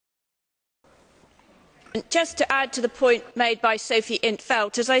Just to add to the point made by Sophie in't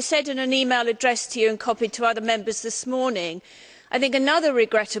Veld, as I said in an email addressed to you and copied to other members this morning, I think another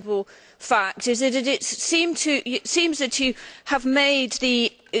regrettable fact is that it seems that you have made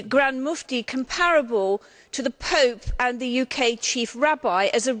the Grand Mufti comparable to the Pope and the UK Chief Rabbi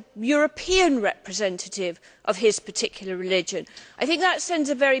as a European representative of his particular religion. I think that sends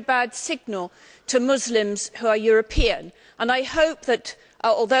a very bad signal to Muslims who are European, and I hope that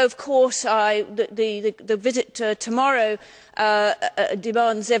although of course the visit tomorrow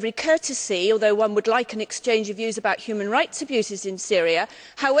demands every courtesy, although one would like an exchange of views about human rights abuses in Syria,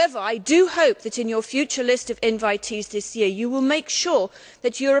 however, I do hope that in your future list of invitees this year you will make sure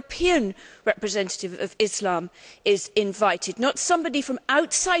that European representative of Islam is invited, not somebody from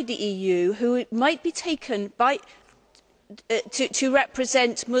outside the EU who might be taken to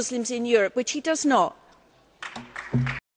represent Muslims in Europe, which he does not.